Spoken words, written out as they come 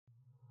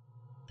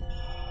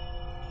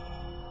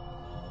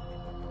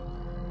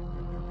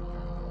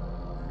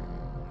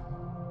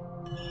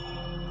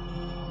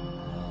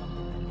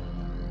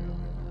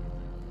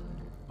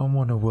I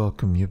want to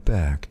welcome you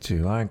back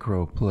to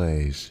Incro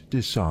Plays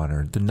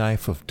Dishonored, The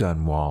Knife of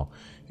Dunwall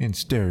in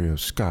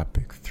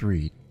Stereoscopic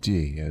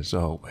 3D as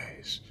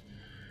always.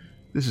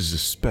 This is a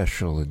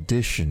special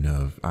edition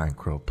of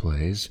Incro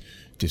Plays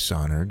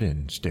Dishonored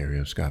in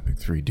Stereoscopic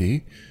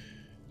 3D.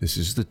 This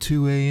is the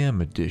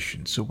 2am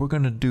edition, so we're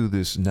gonna do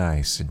this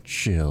nice and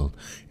chilled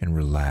and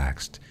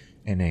relaxed,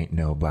 and ain't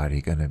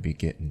nobody gonna be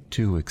getting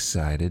too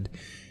excited.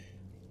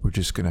 We're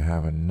just gonna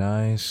have a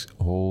nice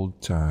old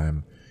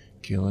time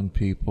killing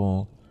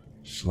people,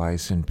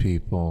 slicing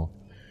people,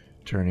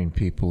 turning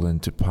people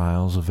into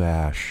piles of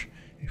ash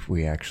if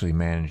we actually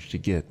manage to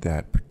get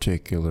that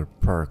particular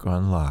perk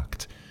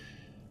unlocked.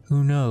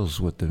 Who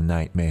knows what the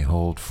night may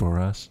hold for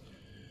us,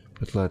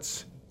 but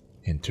let's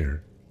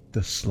enter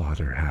the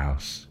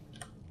Slaughterhouse.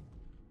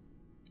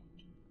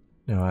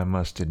 Now I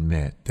must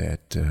admit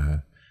that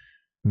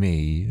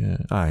me,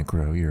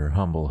 Incro, your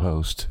humble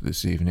host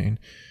this evening,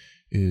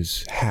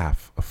 is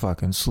half a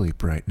fucking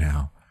sleep right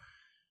now.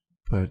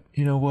 But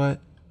you know what?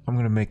 I'm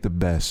gonna make the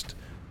best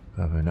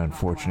of an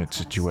unfortunate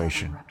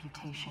situation.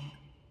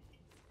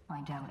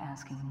 I doubt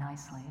asking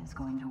nicely is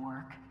going to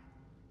work.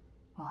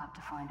 We'll have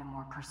to find a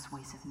more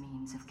persuasive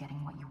means of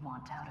getting what you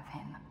want out of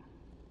him.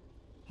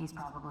 He's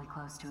probably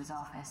close to his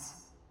office.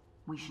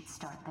 We should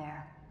start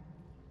there.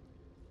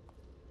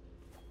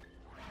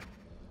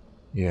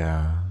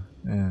 Yeah,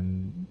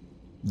 and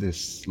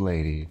this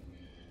lady,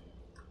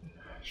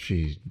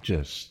 she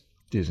just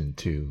isn't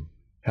too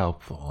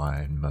helpful,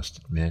 I must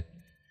admit.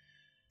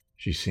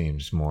 She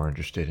seems more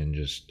interested in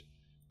just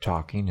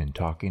talking and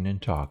talking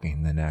and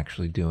talking than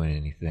actually doing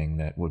anything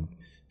that would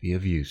be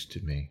of use to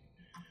me.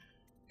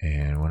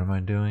 And what am I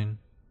doing?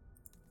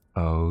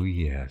 Oh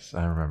yes,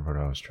 I remember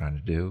what I was trying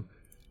to do.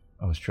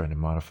 I was trying to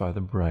modify the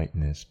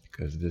brightness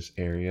because this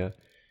area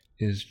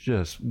is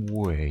just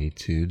way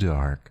too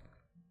dark.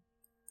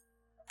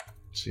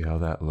 See how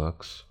that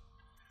looks?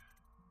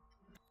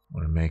 I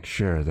want to make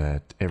sure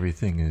that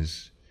everything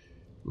is...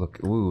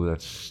 Ooh,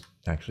 that's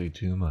actually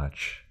too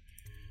much.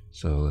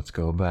 So let's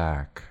go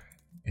back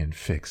and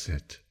fix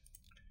it.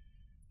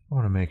 I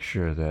want to make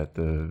sure that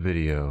the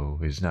video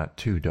is not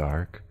too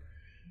dark.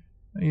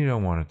 You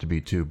don't want it to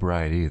be too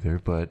bright either,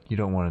 but you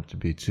don't want it to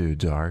be too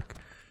dark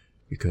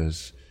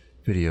because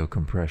video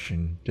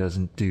compression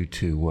doesn't do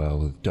too well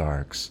with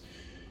darks.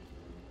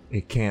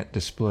 It can't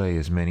display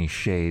as many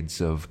shades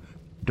of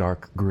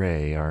dark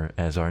gray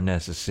as are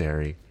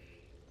necessary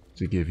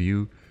to give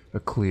you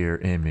a clear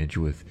image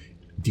with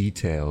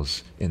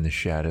details in the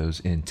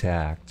shadows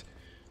intact.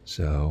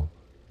 So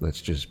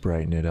let's just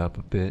brighten it up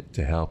a bit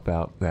to help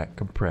out that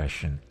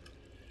compression.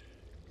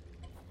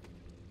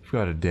 We've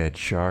got a dead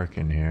shark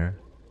in here.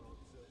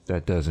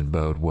 That doesn't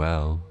bode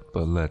well,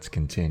 but let's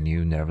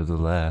continue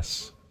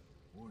nevertheless.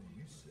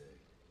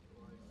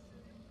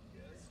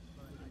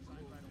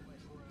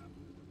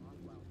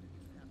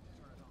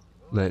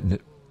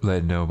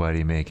 Let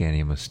nobody make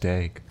any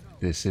mistake.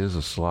 This is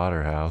a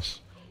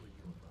slaughterhouse.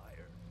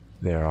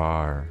 There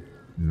are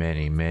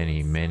many,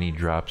 many, many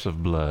drops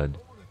of blood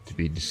to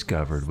be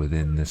discovered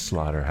within this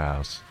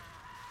slaughterhouse.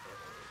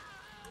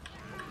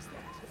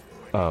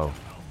 Oh.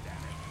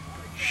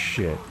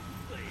 Shit.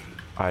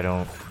 I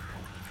don't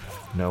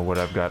know what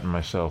I've gotten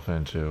myself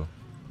into.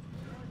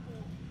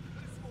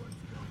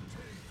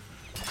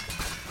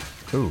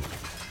 Ooh.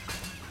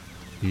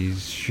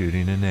 He's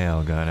shooting a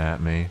nail gun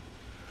at me.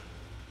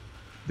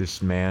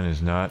 This man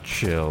is not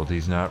chilled.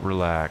 He's not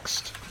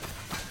relaxed.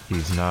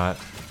 He's not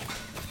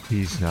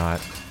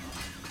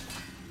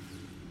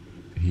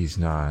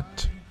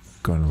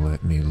gonna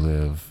let me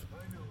live.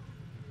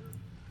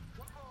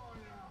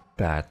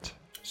 That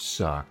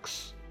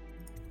sucks.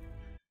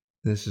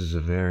 This is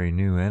a very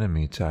new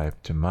enemy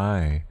type to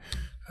my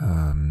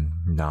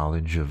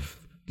knowledge of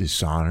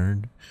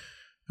Dishonored.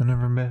 I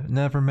never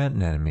met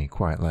an enemy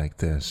quite like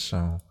this,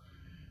 so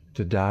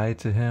to die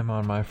to him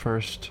on my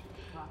first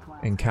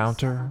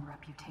encounter,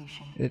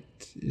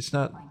 it's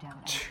not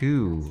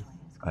too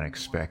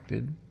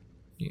unexpected,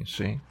 you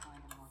see.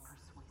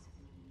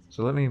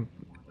 So let me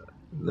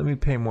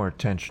pay more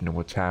attention to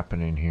what's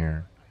happening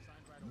here.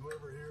 You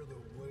ever hear the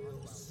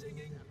whales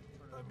singing?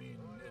 I mean,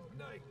 at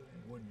night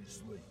when you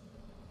sleep.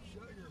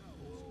 Shut your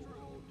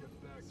hole, get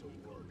back to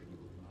work.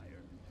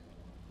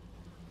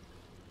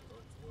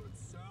 That's what it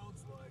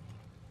sounds like.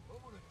 I'm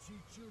gonna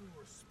teach you to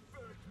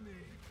respect me.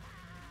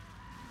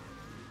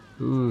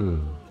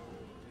 Ooh.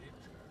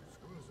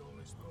 Who's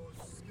only supposed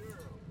to scare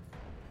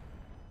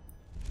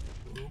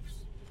him? Oops.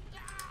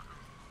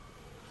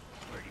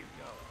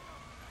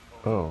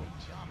 Oh.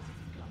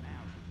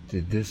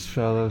 Did this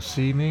fellow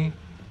see me?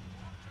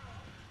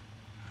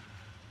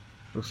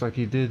 Looks like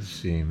he did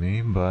see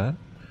me, but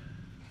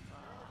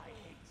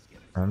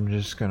I'm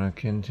just gonna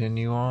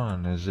continue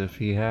on as if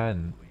he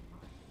hadn't.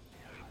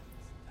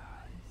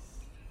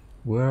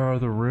 Where are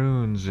the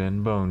runes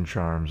and bone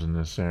charms in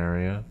this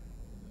area?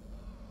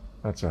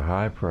 That's a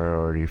high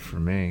priority for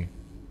me.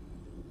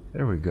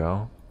 There we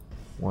go.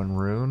 One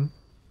rune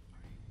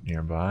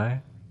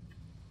nearby.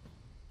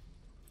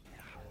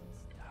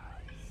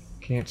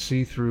 Can't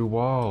see through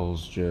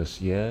walls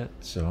just yet,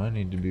 so I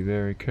need to be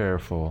very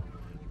careful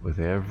with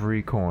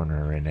every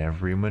corner and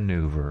every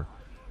maneuver.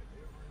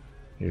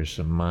 Here's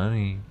some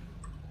money.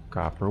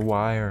 Copper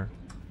wire.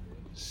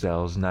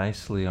 Sells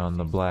nicely on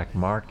the black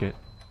market.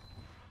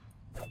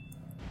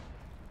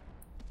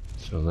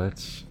 So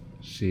let's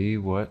see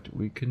what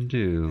we can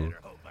do. Better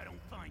hope I don't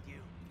find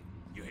you.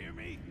 You hear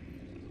me?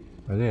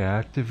 Are they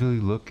actively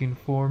looking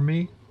for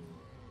me?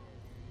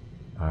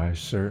 I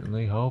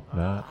certainly hope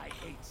not. I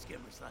hate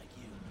skimmers like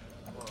you.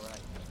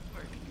 Alright,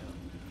 where'd he go?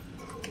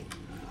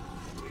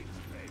 Please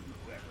pay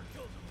whoever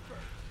killed him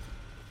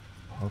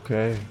first.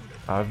 Okay,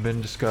 I've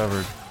been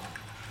discovered.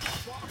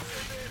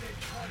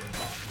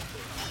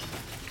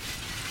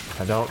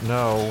 I don't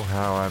know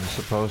how I'm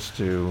supposed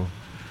to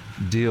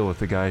deal with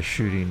the guy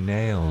shooting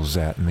nails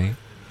at me,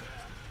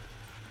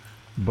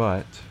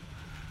 but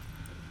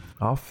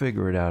I'll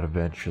figure it out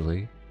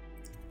eventually.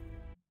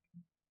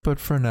 But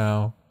for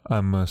now,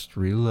 I must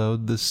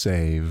reload the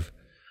save.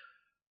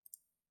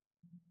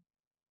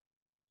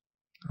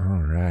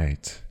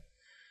 Alright,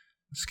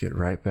 let's get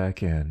right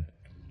back in.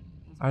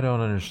 I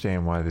don't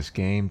understand why this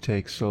game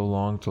takes so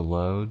long to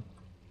load.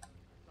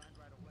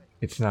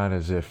 It's not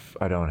as if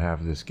I don't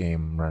have this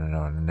game running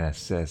on an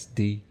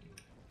SSD,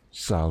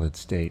 solid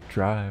state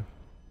drive.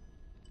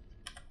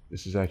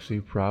 This is actually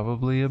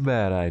probably a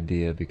bad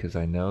idea because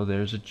I know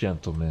there's a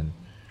gentleman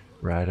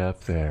right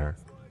up there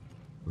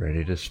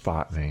ready to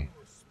spot me.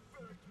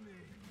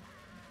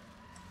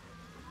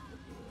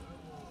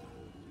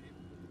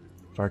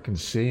 If I can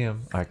see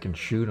him, I can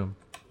shoot him.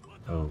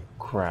 Oh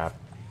crap.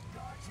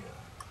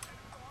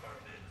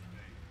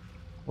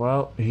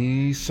 Well,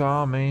 he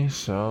saw me,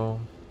 so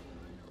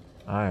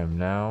I am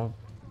now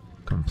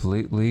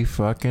completely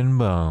fucking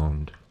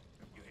boned.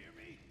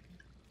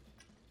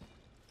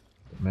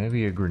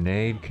 Maybe a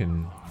grenade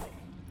can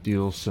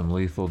deal some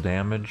lethal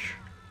damage.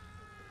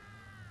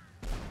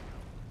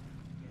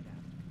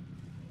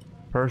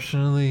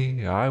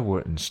 Personally, I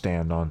wouldn't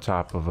stand on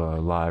top of a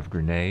live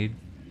grenade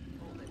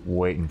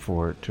waiting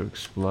for it to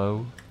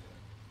explode.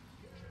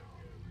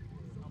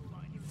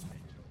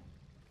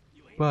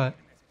 But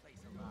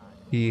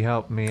he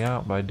helped me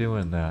out by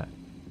doing that.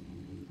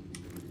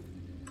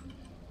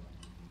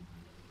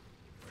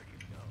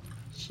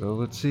 So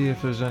let's see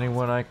if there's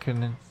anyone I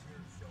can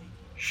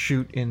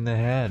shoot in the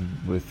head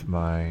with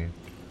my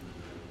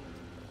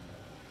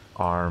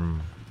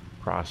arm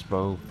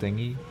crossbow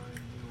thingy.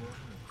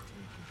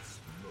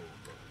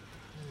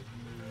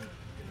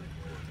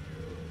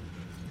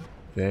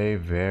 They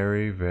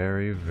very,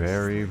 very,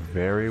 very,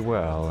 very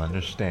well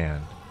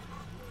understand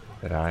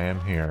that I am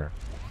here.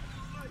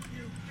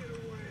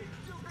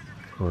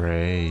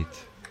 Great.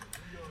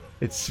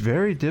 It's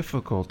very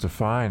difficult to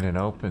find an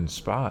open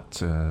spot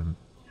to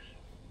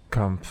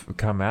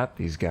come at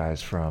these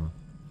guys from.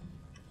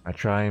 I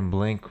try and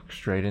blink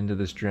straight into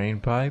this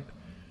drain pipe.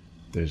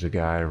 There's a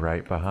guy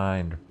right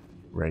behind,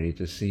 ready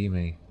to see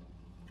me.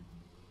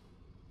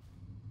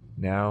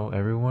 Now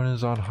everyone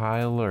is on high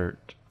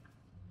alert,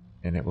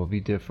 and it will be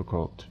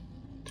difficult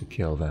to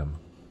kill them.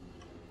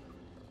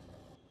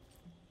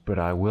 But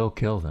I will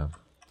kill them.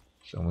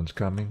 Someone's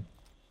coming.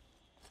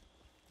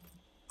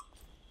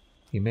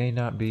 He may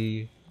not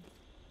be,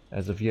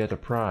 as of yet,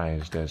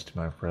 apprised as to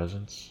my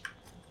presence.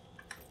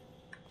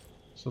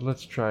 So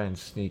let's try and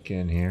sneak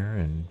in here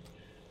and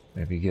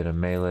maybe get a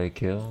melee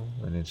kill,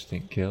 an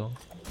instant kill.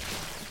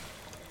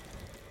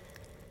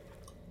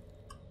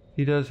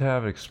 He does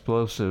have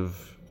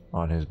explosive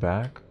on his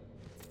back.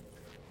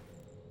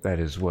 That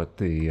is what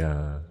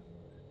the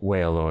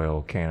whale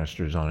oil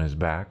canisters on his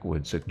back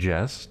would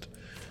suggest.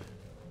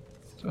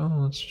 So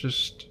let's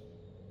just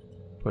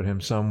put him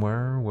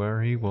somewhere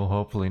where he will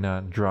hopefully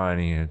not draw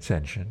any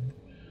attention.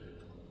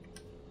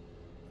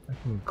 I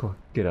can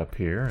get up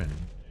here and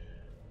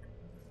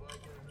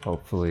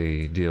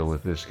hopefully deal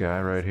with this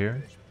guy right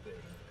here.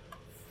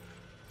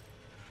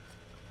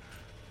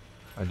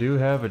 I do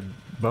have a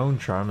bone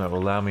charm that will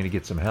allow me to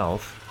get some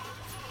health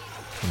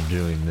from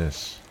doing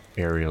this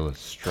aerial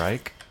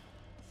strike.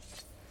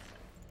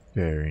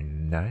 Very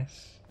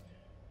nice.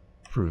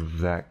 Improve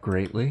that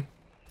greatly.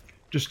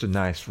 Just a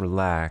nice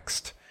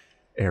relaxed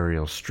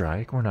aerial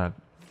strike. We're not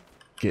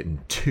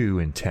getting too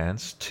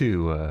intense,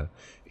 too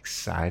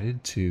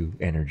excited, too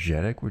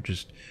energetic. We're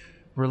just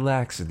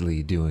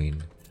relaxedly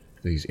doing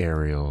these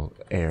aerial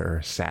air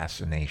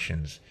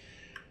assassinations.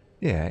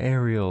 Yeah,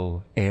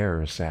 aerial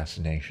air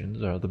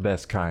assassinations are the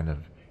best kind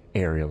of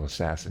aerial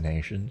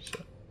assassinations,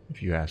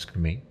 if you ask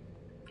me.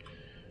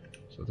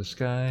 So this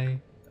guy,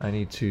 I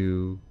need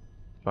to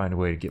find a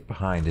way to get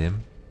behind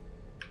him.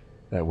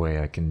 That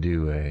way I can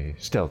do a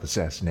stealth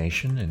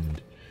assassination,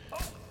 and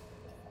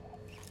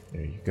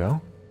there you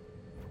go.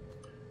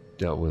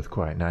 Dealt with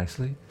quite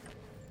nicely.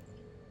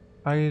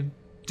 I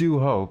do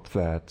hope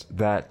that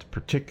that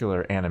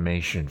particular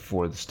animation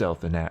for the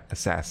stealth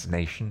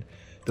assassination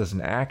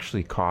doesn't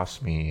actually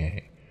cost me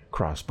a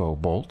crossbow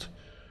bolt.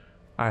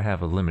 I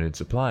have a limited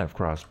supply of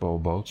crossbow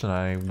bolts, and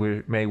I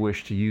may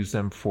wish to use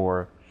them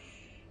for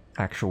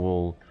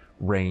actual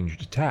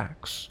ranged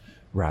attacks.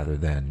 rather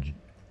than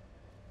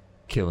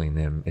killing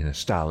them in a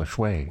stylish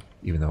way,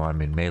 even though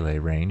I'm in melee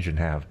range and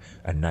have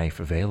a knife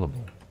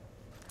available.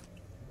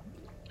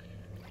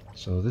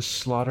 So this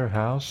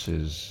slaughterhouse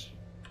is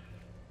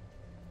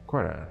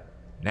quite a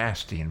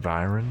nasty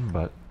environment,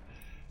 but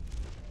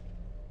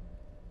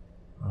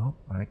oh,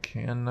 I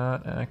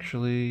cannot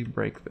actually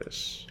break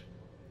this.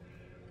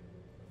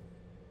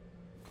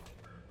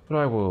 But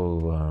I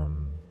will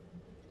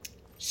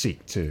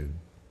seek to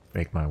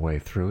make my way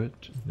through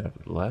it,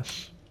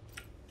 nevertheless.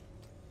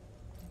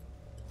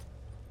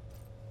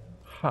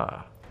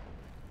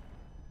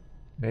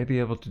 May be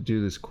able to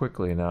do this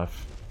quickly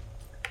enough.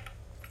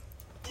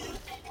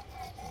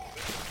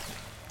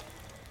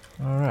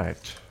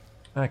 Alright.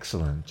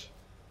 Excellent.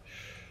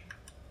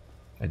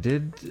 I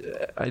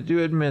do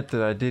admit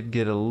that I did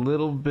get a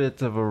little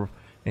bit of a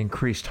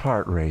increased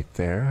heart rate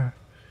there,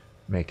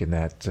 making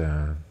that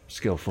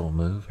skillful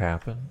move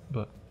happen,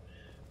 but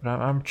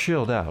I'm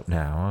chilled out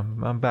now.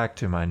 I'm back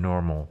to my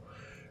normal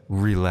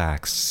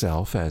relaxed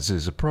self, as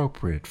is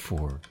appropriate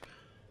for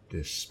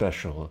this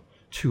special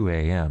 2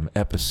 a.m.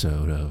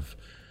 episode of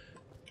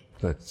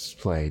Let's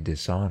Play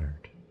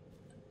Dishonored.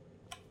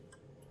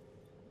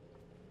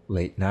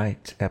 Late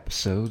night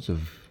episodes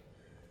of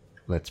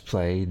Let's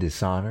Play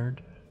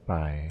Dishonored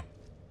by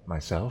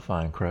myself,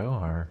 Iron Crow,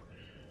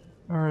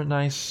 are a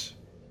nice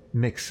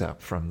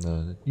mix-up from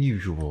the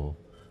usual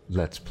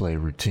Let's Play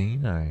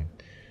routine. I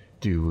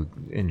do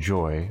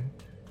enjoy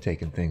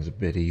taking things a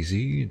bit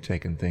easy,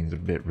 taking things a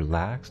bit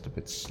relaxed, a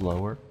bit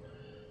slower,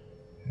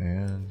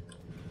 and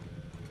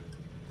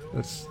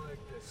let's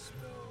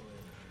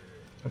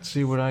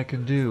see what I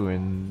can do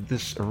in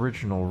this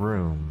original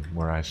room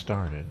where I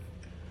started.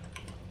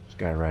 This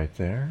guy right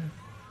there.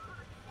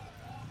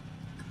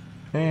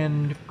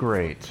 And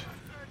great.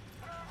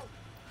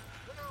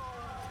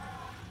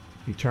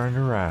 He turned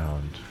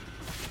around.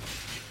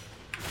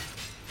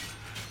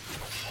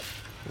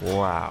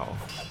 Wow.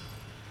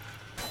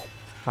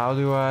 How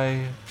do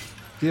I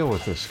deal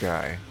with this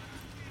guy?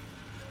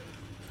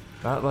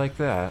 Not like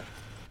that.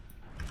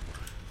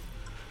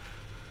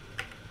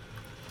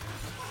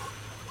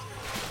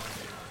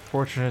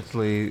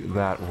 Fortunately,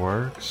 that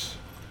works.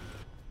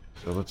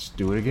 So let's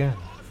do it again.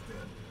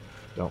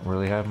 Don't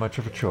really have much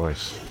of a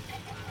choice.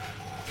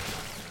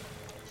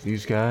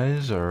 These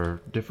guys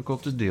are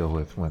difficult to deal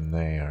with when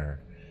they are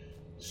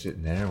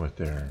sitting there with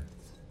their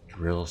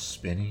drill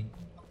spinning.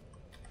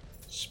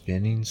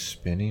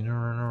 Spinning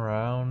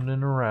around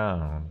and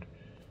around.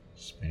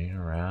 Spinning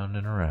around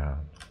and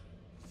around.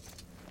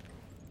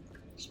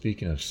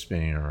 Speaking of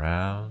spinning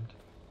around,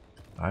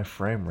 my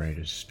frame rate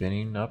is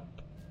spinning up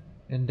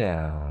and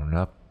down,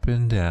 up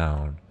and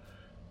down.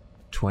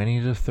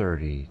 20 to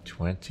 30,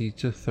 20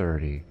 to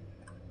 30.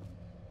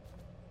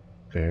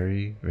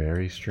 Very,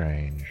 very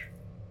strange.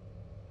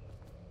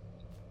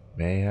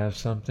 May have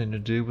something to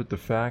do with the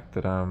fact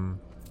that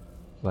I'm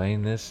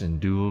playing this in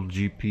dual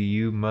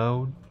GPU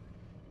mode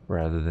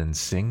rather than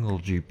single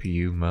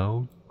GPU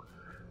mode.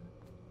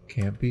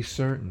 Can't be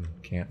certain,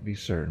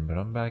 but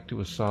I'm back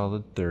to a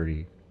solid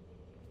 30.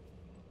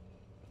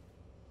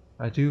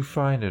 I do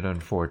find it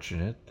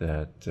unfortunate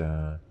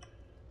that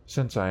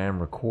since I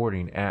am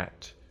recording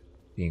at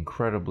the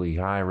incredibly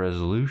high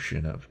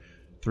resolution of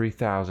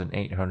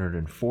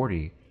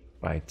 3840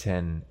 by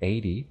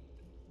 1080,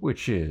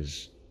 which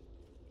is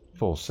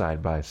full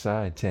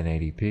side-by-side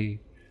 1080p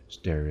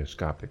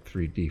stereoscopic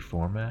 3D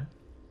format.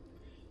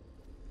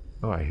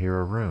 Oh, I hear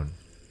a rune.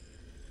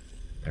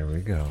 There we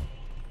go.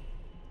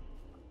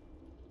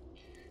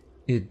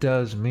 It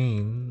does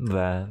mean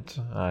that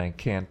I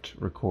can't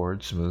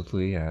record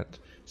smoothly at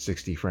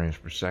 60 frames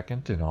per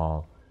second in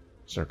all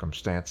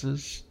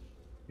circumstances.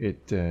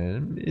 It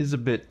is a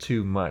bit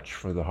too much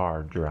for the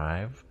hard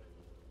drive.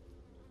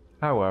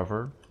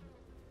 However,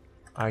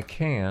 I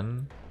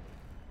can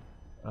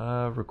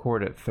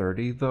record at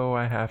 30, though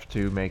I have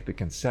to make the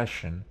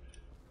concession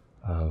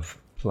of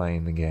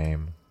playing the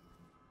game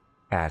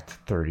at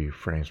 30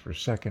 frames per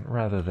second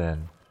rather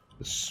than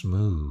the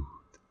smooth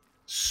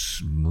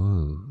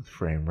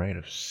frame rate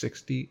of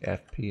 60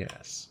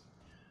 FPS.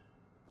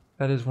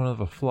 That is one of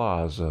the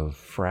flaws of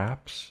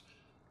Fraps,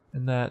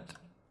 in that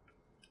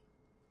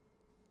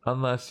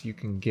unless you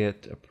can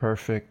get a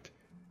perfect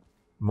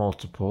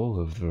multiple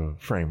of the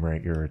frame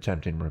rate you're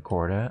attempting to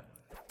record at,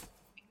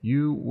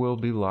 you will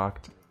be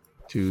locked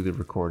to the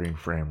recording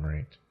frame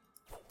rate.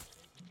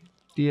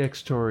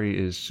 DxTory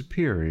is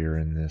superior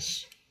in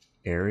this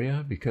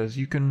area because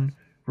you can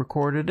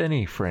record at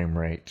any frame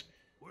rate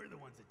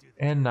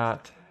and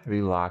not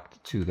be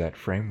locked to that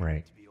frame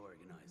rate.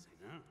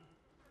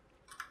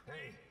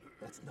 Hey,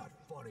 that's not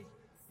funny.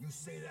 You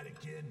say that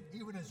again,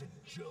 even as a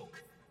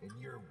joke, and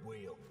you're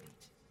whale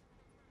meat.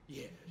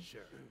 Yeah,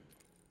 sure.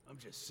 I'm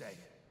just saying.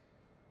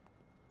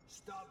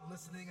 Stop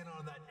listening in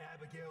on that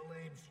Abigail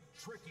Ames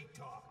tricky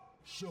talk.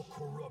 She'll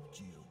corrupt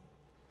you.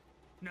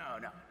 No.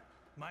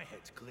 My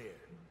head's clear.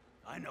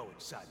 I know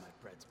which side my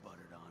bread's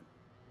buttered on.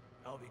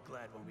 I'll be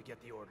glad when we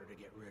get the order to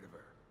get rid of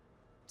her.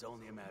 It's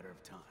only a matter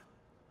of time.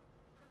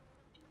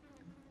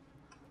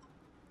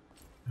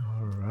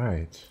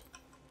 Right.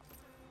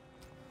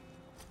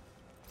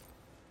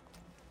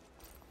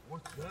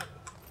 What's that?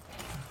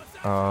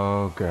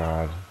 Oh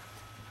god.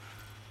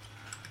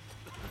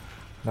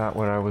 Not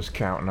what I was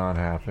counting on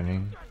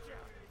happening.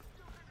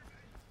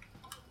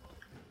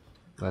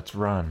 Let's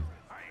run.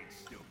 I ain't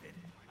stupid.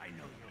 I know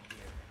you're here.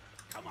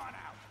 Come on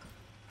out.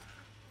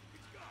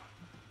 He's gone.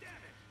 Damn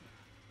it.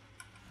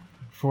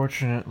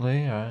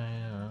 Fortunately,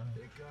 I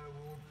Think I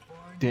won't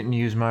find didn't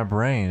use my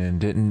brain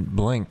and didn't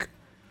blink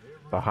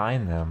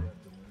behind them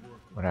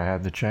when I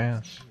had the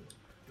chance.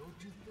 don't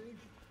you think?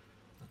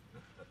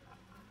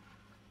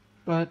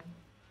 But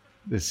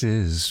this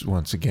is,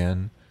 once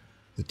again,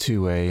 the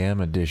 2 a.m.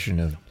 edition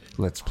of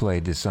Let's Play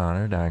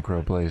Dishonored.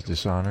 Crow plays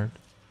Dishonored.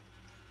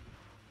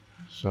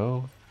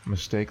 So,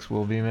 mistakes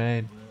will be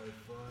made. When I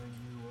find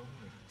you, I'm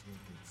gonna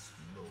take it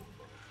slow.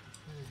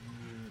 Head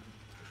here,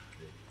 a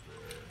bit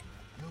there.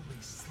 You'll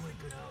be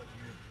slinking out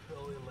your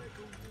belly like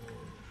a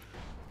worm.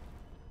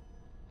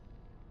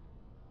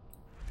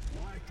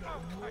 Like a I'll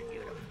cut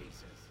you worm. to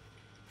pieces.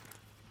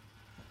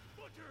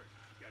 Butchers,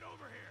 get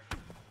over here.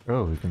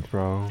 Oh, we can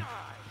throw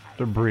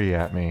debris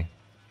at me.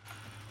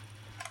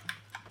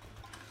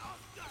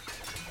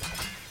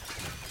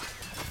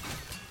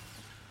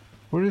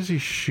 What is he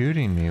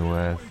shooting me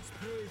with? Waits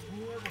pays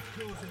whoever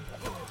kills him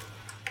first.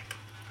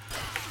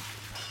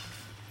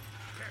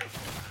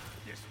 Careful.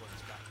 This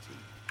one's got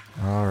teeth.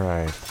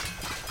 Alright.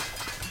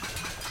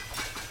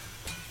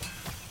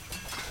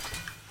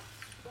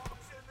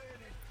 Box him in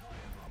and cut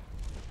him up.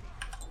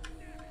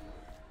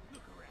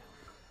 Look around.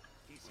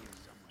 He's here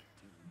somewhere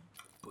too.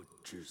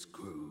 Butcher's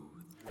crew.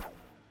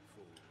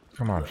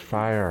 Come on,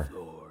 fire.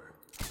 Floor.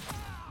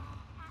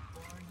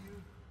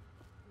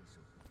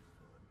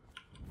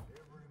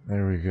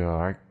 There we go.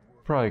 I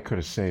probably could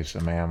have saved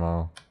some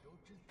ammo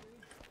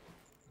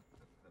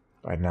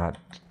by not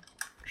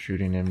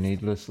shooting him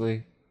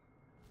needlessly.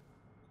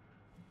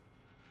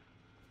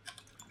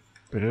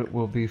 But it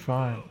will be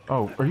fine.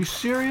 Oh, are you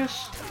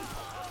serious?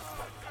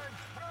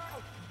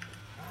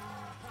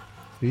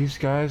 These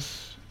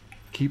guys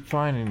keep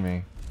finding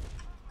me.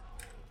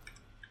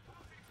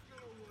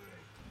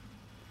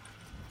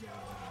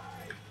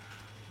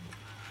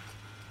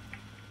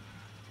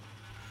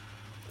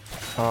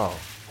 Oh.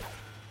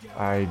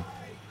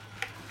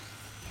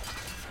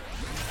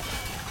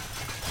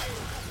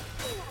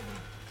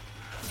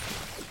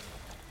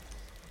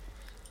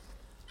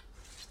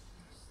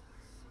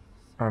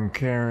 I'm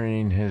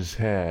carrying his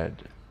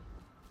head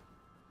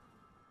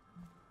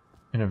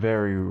in a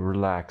very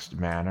relaxed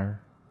manner.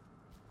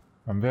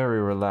 I'm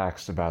very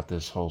relaxed about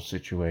this whole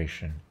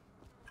situation.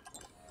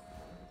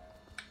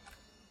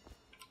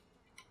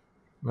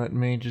 Let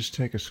me just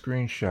take a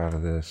screenshot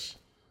of this.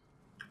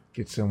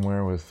 Get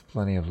somewhere with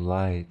plenty of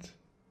light.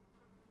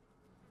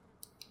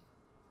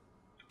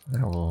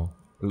 I will,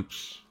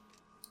 oops.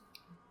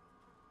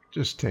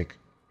 Just take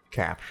a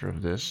capture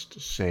of this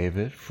to save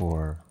it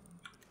for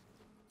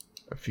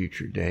a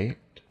future date.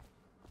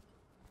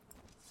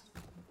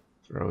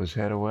 Throw his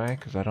head away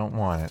because I don't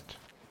want it.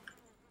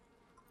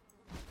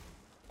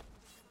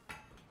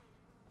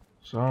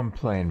 So I'm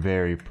playing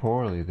very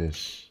poorly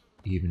this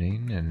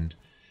evening, and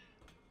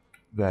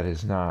that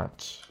is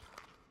not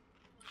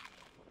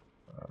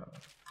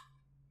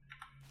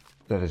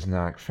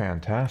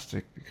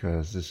fantastic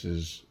because this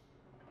is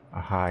a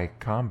high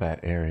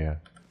combat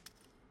area.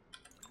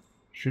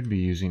 Should be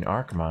using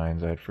arc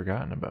mines. I'd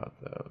forgotten about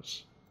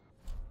those.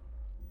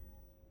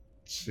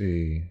 Let's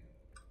see.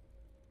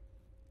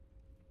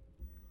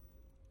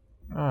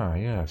 Ah,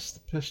 yes,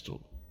 the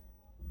pistol.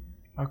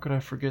 How could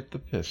I forget the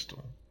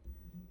pistol?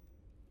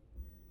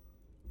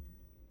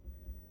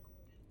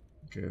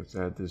 Okay, let's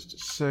add this to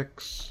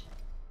 6.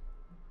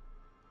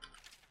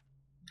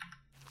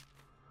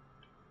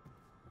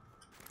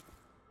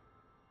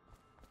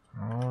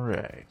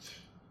 Alright.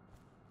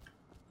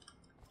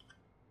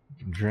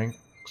 You can drink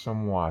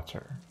some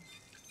water.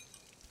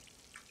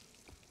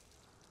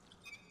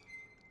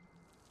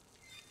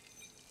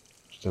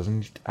 Which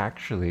doesn't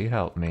actually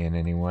help me in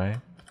any way.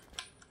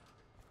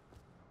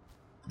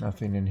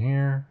 Nothing in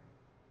here.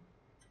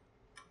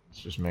 Let's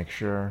just make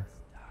sure.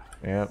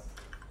 Yep.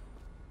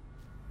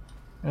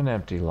 An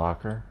empty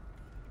locker.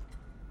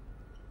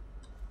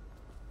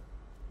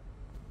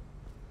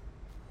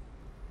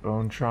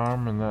 Bone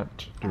charm in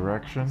that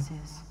direction. This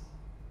is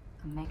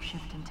a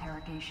makeshift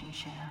interrogation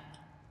chair.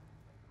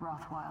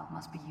 Rothwild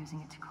must be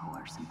using it to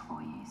coerce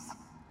employees.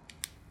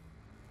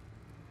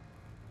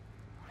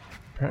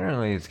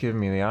 Apparently it's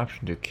giving me the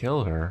option to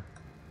kill her.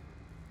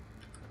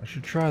 I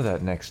should try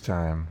that next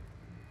time.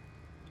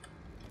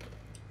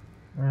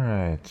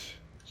 Alright,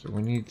 so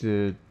we need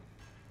to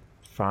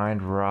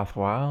find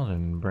Rothwild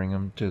and bring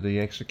him to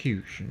the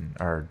execution,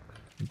 or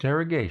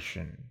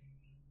interrogation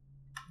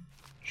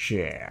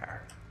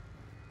chair.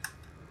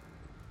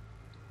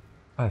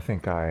 I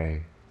think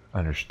I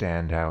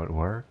understand how it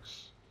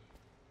works.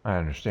 I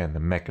understand the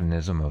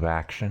mechanism of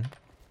action.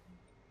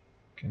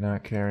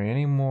 Cannot carry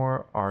any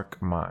more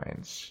arc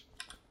mines.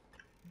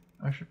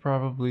 I should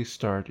probably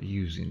start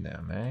using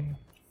them, eh?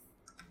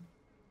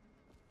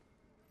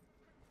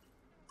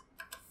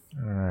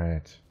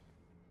 Alright.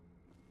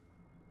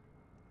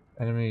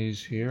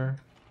 Enemies here.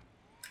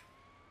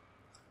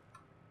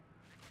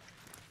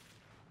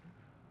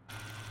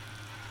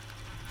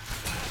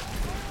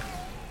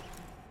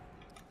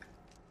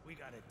 We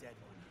got a dead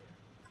one here.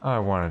 I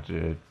wanted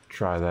to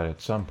try that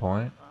at some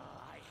point.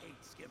 I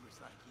hate skimmers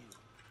like you.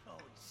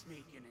 Always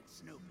sneaking and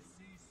snooping.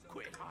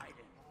 Quit hiding.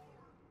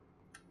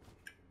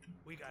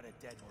 We got a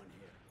dead one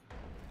here.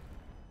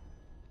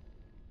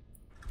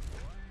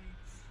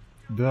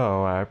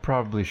 Though I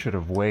probably should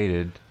have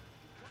waited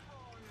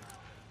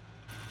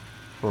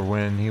for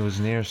when he was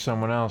near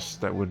someone else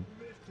that would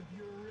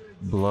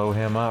blow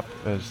him up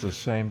at the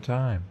same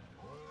time.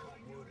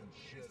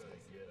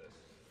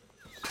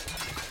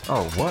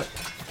 Oh, what?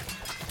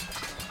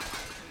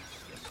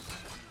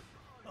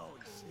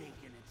 Always sneaking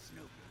and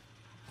snooping.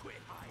 Quit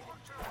hiding.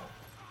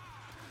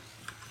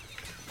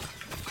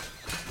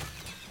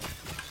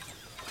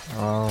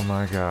 Oh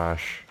my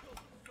gosh.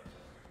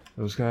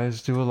 Those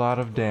guys do a lot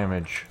of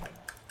damage.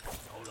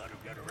 Don't let him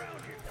get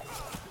around here.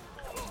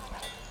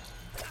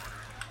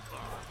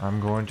 I'm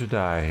going to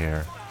die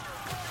here.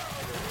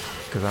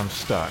 Because I'm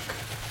stuck.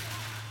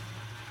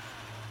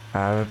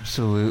 I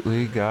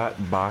absolutely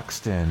got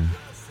boxed in.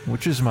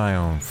 Which is my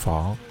own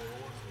fault.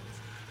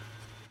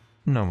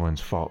 No one's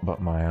fault but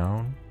my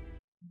own.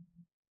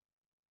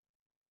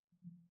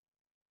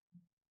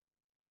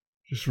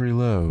 Just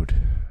reload.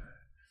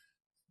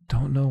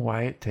 Don't know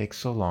why it takes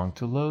so long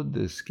to load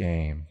this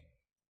game.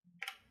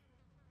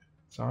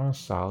 It's on a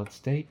solid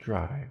state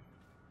drive.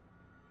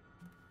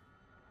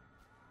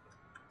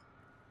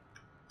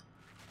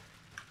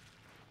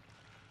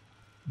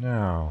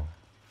 Now,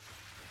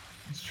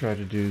 let's try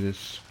to do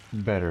this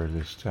better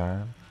this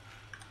time.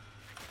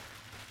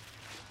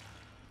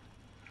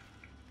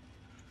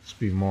 Let's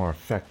be more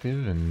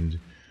effective and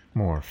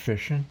more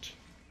efficient.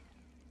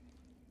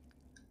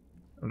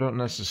 I don't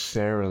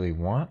necessarily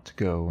want to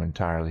go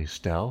entirely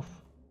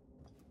stealth,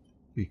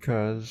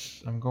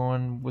 because I'm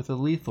going with a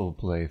lethal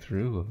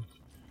playthrough of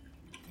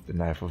the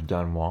Knife of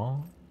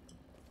Dunwall.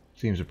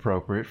 Seems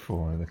appropriate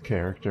for the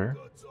character.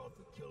 Guts off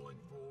the killing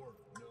floor?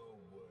 No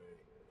way.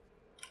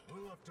 We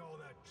left all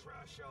that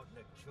trash out in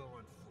the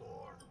killing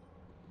floor.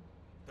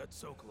 That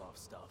Sokolov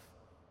stuff.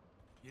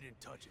 You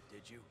didn't touch it,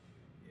 did you?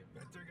 The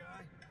inventor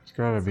guy? There's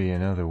gotta be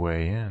another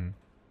way in.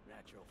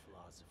 Natural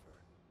philosopher.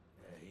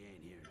 He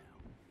ain't here now.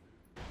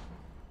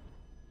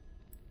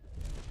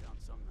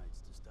 Found some nights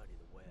to study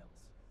the whales,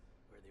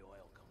 where the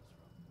oil comes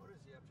from. What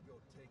does he have to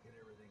go taking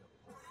everything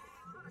apart?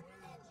 The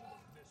whales are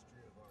the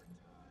mystery of our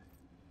time.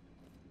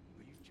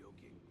 Are you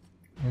joking?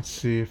 Let's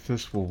see if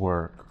this will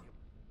work.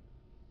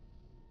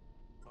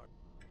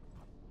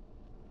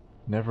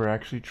 Never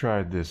actually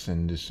tried this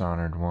in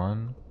Dishonored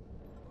 1.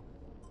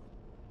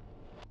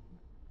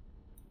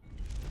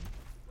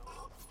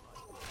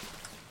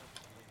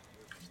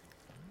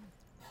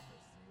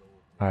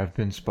 I've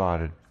been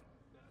spotted.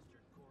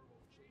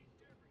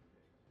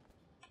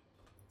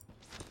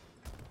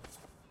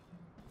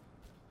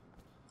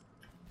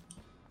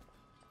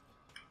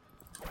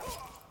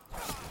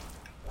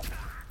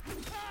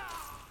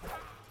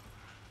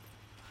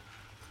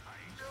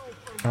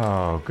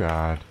 Oh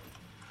God.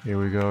 Here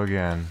we go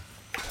again.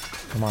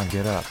 Come on,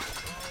 get up.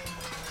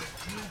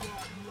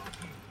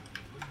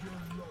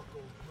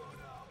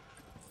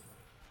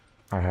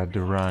 I had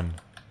to run.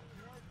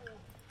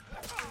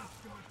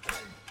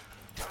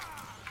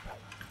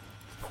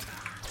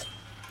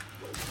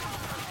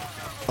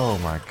 Oh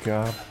my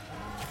God.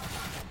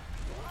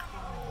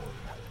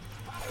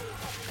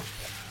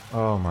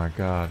 Oh my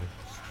God.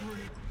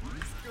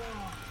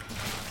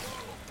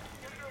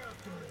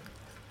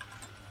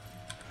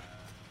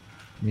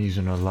 I'm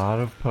using a lot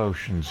of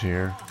potions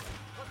here.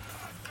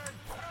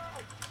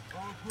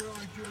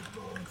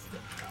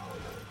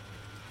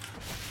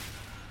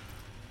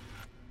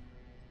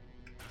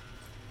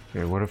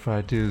 Okay, what if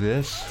I do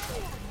this?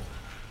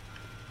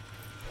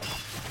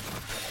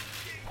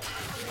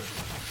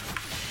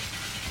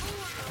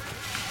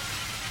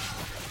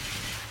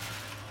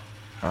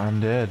 I'm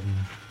dead.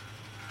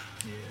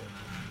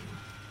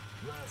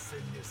 Last thing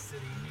this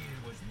city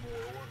needed was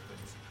more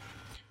orphans.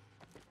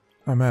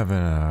 I'm having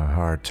a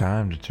hard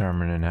time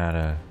determining how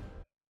to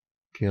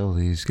kill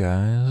these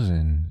guys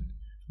in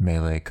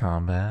melee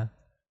combat.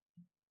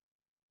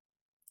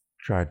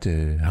 Tried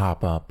to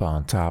hop up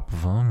on top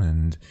of him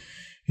and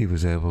he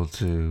was able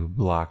to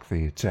block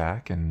the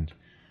attack and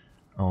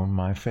own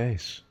my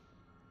face.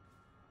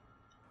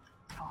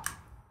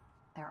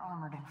 They're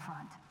armored in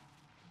front,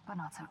 but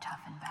not so tough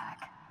in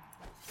back.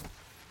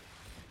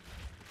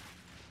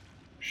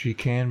 She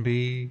can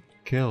be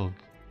killed,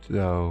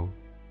 though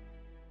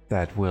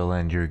that will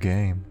end your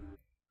game.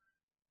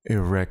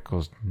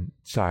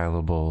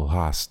 Irreconcilable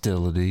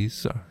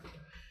hostilities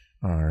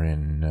are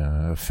in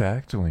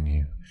effect when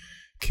you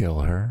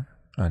kill her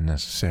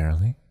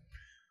unnecessarily.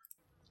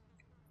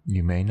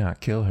 You may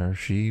not kill her,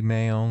 she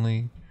may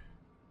only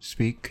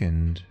speak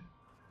and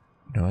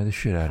annoy the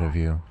shit out of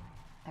you.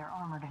 They're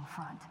armored in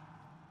front,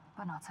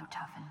 but not so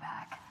tough in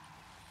back.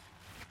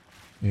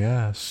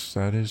 Yes,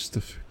 that is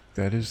the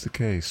that is the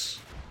case.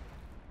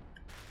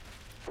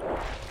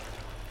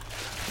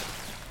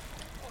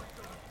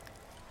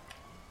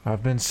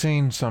 I've been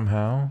seen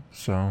somehow,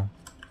 so...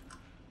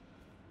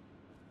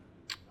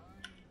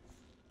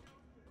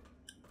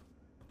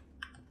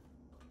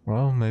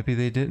 Well, maybe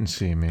they didn't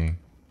see me.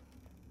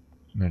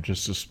 They're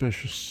just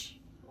suspicious.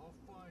 I'll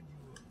find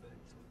you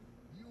eventually.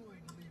 You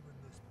ain't leaving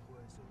this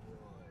place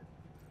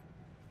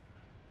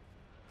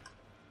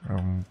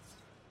alive.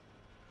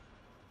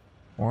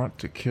 Want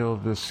to kill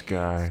this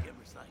guy.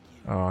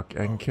 Oh, I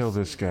can kill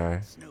this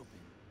guy.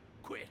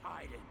 Quit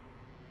hiding.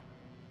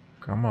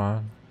 Come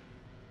on.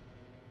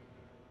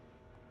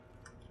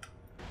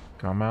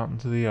 Come out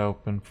into the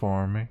open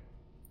for me.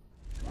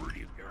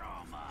 You're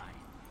all mine.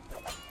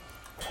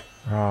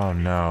 Oh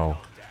no.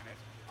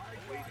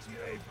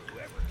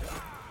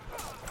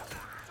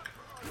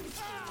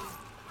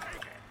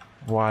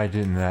 Why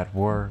didn't that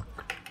work?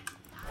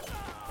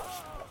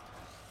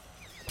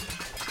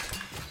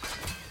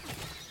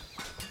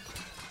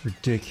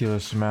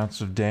 Ridiculous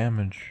amounts of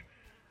damage.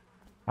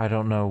 I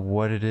don't know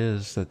what it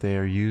is that they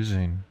are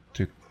using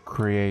to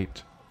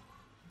create.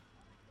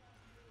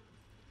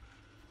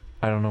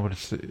 I don't know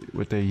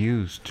what they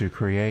use to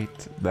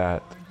create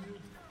that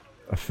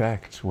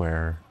effect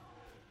where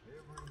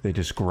they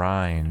just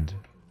grind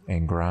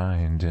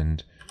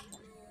and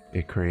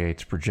it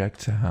creates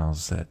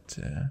projectiles that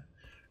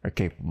are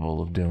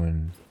capable of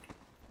doing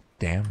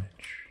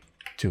damage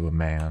to a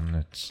man.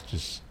 It's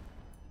just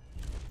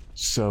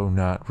so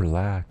not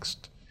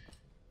relaxed,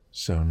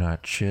 so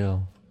not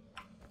chill.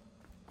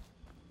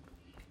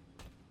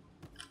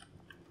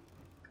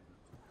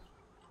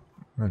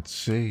 Let's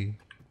see.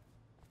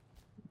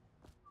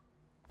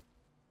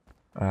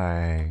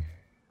 I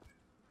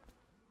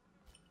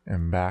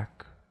am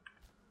back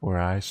where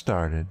I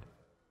started.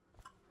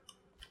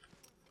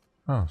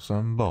 Oh,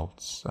 some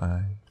bolts.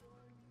 I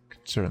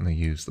could certainly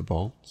use the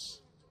bolts.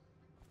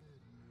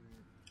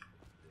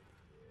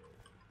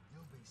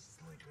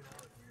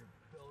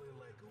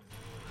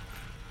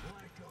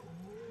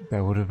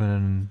 That would have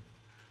been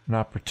an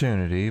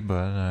opportunity, but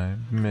I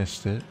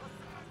missed it.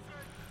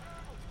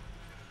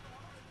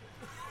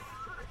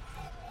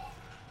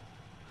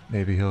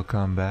 Maybe he'll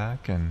come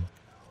back and...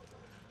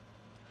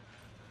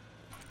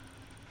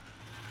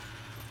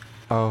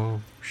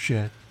 Oh,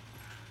 shit.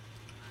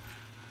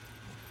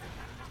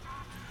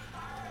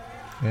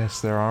 Yes,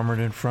 they're armored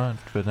in front,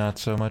 but not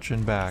so much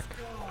in back.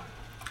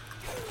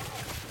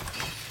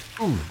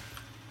 Ooh.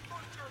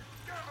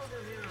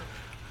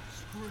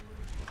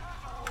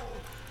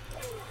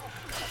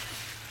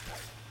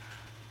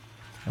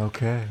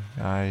 Okay,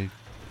 I'm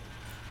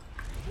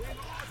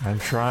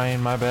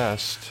trying my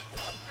best.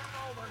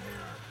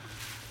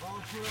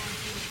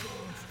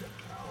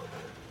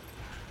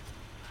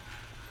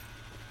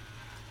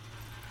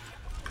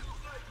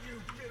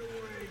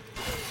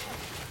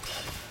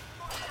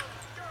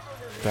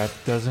 That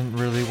doesn't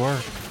really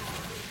work.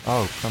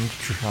 Oh, I'm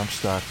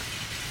stuck.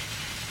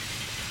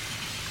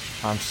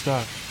 I'm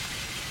stuck.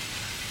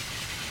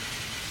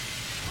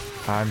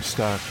 I'm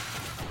stuck.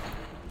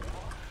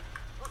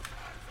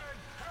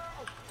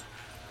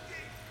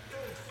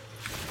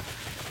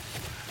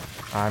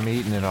 I'm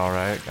eating it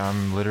alright.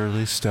 I'm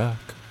literally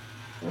stuck.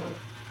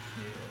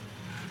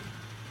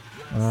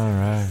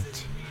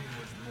 Alright.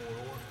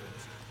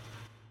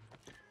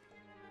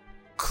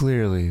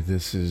 Clearly,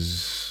 this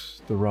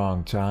is the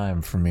wrong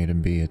time for me to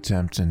be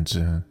attempting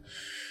to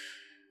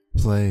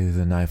play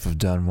the Knife of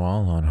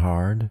Dunwall on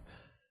hard.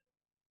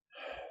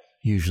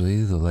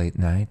 Usually, the late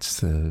night's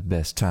the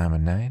best time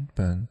of night,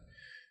 but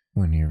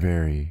when you're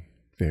very,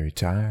 very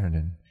tired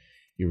and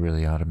you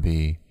really ought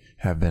to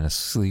have been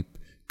asleep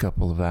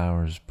couple of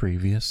hours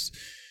previous,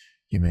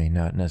 you may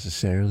not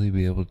necessarily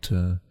be able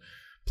to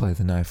play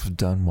the Knife of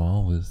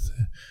Dunwall with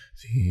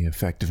the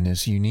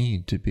effectiveness you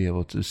need to be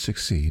able to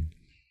succeed.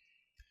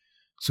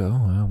 So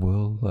I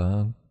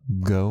will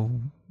go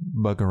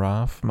bugger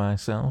off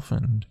myself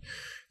and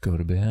go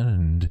to bed,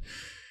 and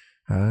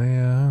I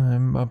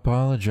am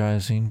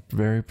apologizing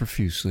very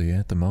profusely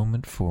at the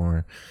moment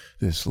for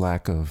this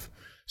lack of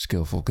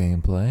skillful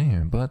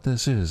gameplay, but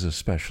this is a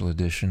special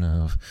edition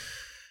of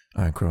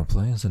iCrow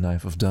Plays the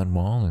Knife of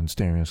Dunwall in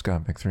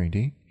Stereoscopic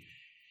 3D.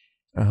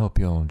 I hope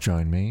you'll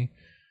join me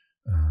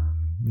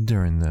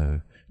during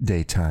the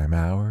daytime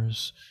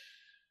hours,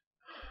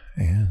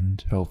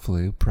 and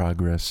hopefully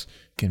progress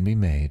can be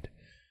made.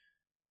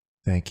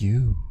 Thank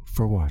you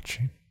for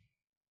watching.